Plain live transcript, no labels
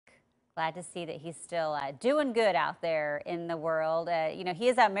Glad to see that he's still doing good out there in the world. He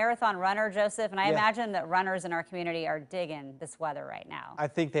is a marathon runner, Joseph, and I imagine that runners in our community are digging this weather right now. I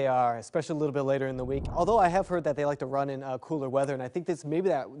think they are, especially a little bit later in the week. Although I have heard that they like to run in cooler weather, and I think this maybe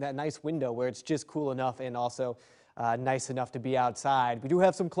that nice window where it's just cool enough and also nice enough to be outside. We do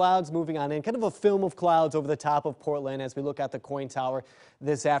have some clouds moving on in, kind of a film of clouds over the top of Portland as we look at the coin tower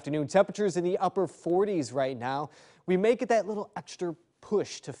this afternoon. Temperatures in the upper 40s right now. We may get that little extra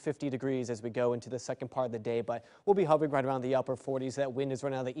push to 50 degrees as we go into the second part of the day, but we'll be hovering right around the upper 40s. That wind is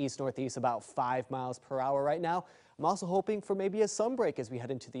running out of the east-northeast about 5 miles per hour right now. I'm also hoping for maybe a sunbreak as we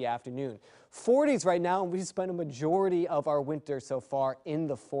head into the afternoon. 40s right now, and we spent a majority of our winter so far in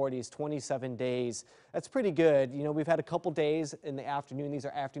the 40s, 27 days. That's pretty good. You know, we've had a couple days in the afternoon. These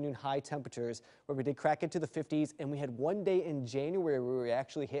are afternoon high temperatures where we did crack into the 50s, and we had one day in January where we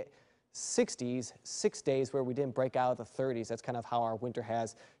actually hit 60s, 6 days where we didn't break out of the 30s. That's kind of how our winter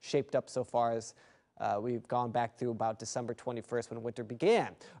has shaped up so far as we've gone back through about December 21st when winter began.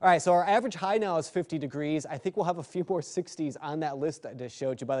 All right, so our average high now is 50 degrees. I think we'll have a few more 60s on that list I just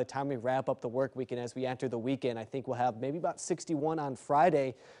showed you by the time we wrap up the work weekend. As we enter the weekend, I think we'll have maybe about 61 on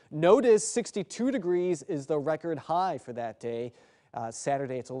Friday. Notice 62 degrees is the record high for that day.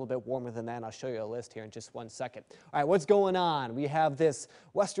 Saturday, it's a little bit warmer than that, and I'll show you a list here in just 1 second. All right, what's going on? We have this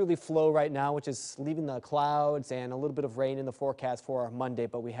westerly flow right now, which is leaving the clouds and a little bit of rain in the forecast for our Monday,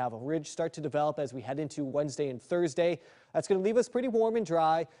 but we have a ridge start to develop as we head into Wednesday and Thursday. That's going to leave us pretty warm and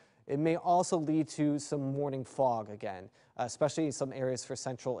dry. It may also lead to some morning fog again, especially in some areas for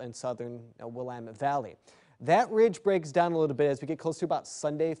central and southern Willamette Valley. That ridge breaks down a little bit as we get close to about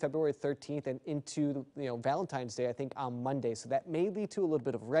Sunday, February 13th, and into Valentine's Day, I think, on Monday. So that may lead to a little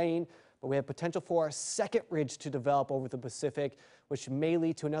bit of rain, but we have potential for a second ridge to develop over the Pacific, which may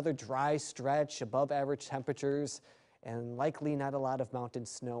lead to another dry stretch, above average temperatures, and likely not a lot of mountain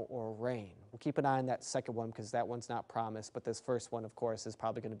snow or rain. We'll keep an eye on that second one because that one's not promised, but this first one, of course, is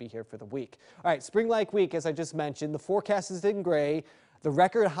probably going to be here for the week. All right, spring-like week, as I just mentioned, the forecast is in gray. The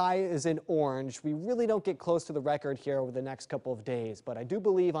record high is in orange. We really don't get close to the record here over the next couple of days, but I do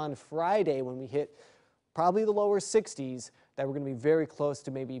believe on Friday when we hit probably the lower 60s that we're going to be very close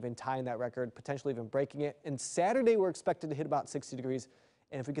to maybe even tying that record, potentially even breaking it. And Saturday we're expected to hit about 60 degrees,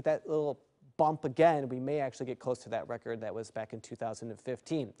 and if we get that little bump again, we may actually get close to that record that was back in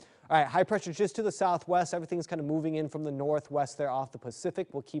 2015. All right, high pressure just to the southwest. Everything's kind of moving in from the northwest there off the Pacific.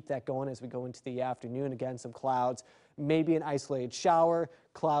 We'll keep that going as we go into the afternoon. Again, some clouds, maybe an isolated shower.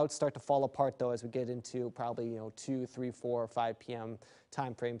 Clouds start to fall apart though as we get into probably 2, 3, 4, or 5 p.m.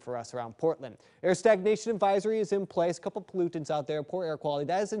 time frame for us around Portland. Air stagnation advisory is in place. A couple pollutants out there, poor air quality.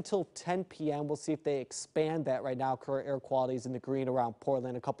 That is until 10 p.m. We'll see if they expand that. Right now, current air quality is in the green around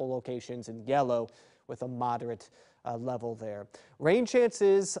Portland, a couple locations in yellow with a moderate level there. Rain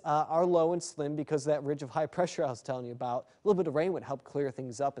chances are low and slim because of that ridge of high pressure I was telling you about. A little bit of rain would help clear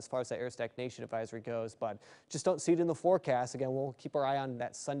things up as far as that air stagnation advisory goes, but just don't see it in the forecast. Again, we'll keep our eye on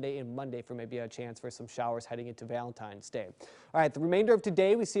that Sunday and Monday for maybe a chance for some showers heading into Valentine's Day. All right, the remainder of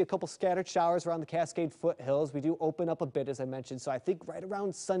today, we see a couple scattered showers around the Cascade foothills. We do open up a bit, as I mentioned, so I think right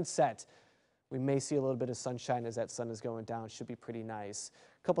around sunset, we may see a little bit of sunshine as that sun is going down. Should be pretty nice.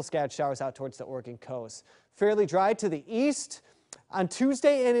 A couple scattered showers out towards the Oregon coast. Fairly dry to the east. On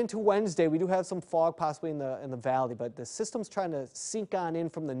Tuesday and into Wednesday, we do have some fog possibly in the valley, but the system's trying to sink on in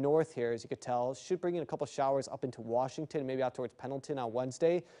from the north here, as you could tell. Should bring in a couple showers up into Washington, maybe out towards Pendleton on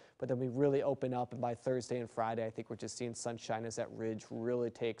Wednesday, but then we really open up, and by Thursday and Friday, I think we're just seeing sunshine as that ridge really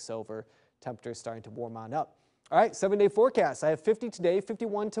takes over. Temperatures starting to warm on up. All right, 7-day forecast. I have 50 today,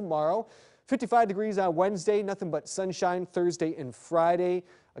 51 tomorrow, 55 degrees on Wednesday, nothing but sunshine Thursday and Friday.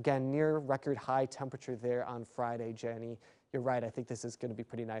 Again, near record high temperature there on Friday, Jenny. You're right. I think this is going to be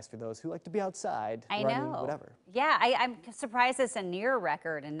pretty nice for those who like to be outside, running, whatever. Yeah, I'm surprised it's a near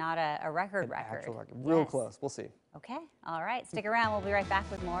record and not a record. Actual record. Real close. We'll see. Okay. All right. Stick around. We'll be right back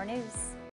with more news.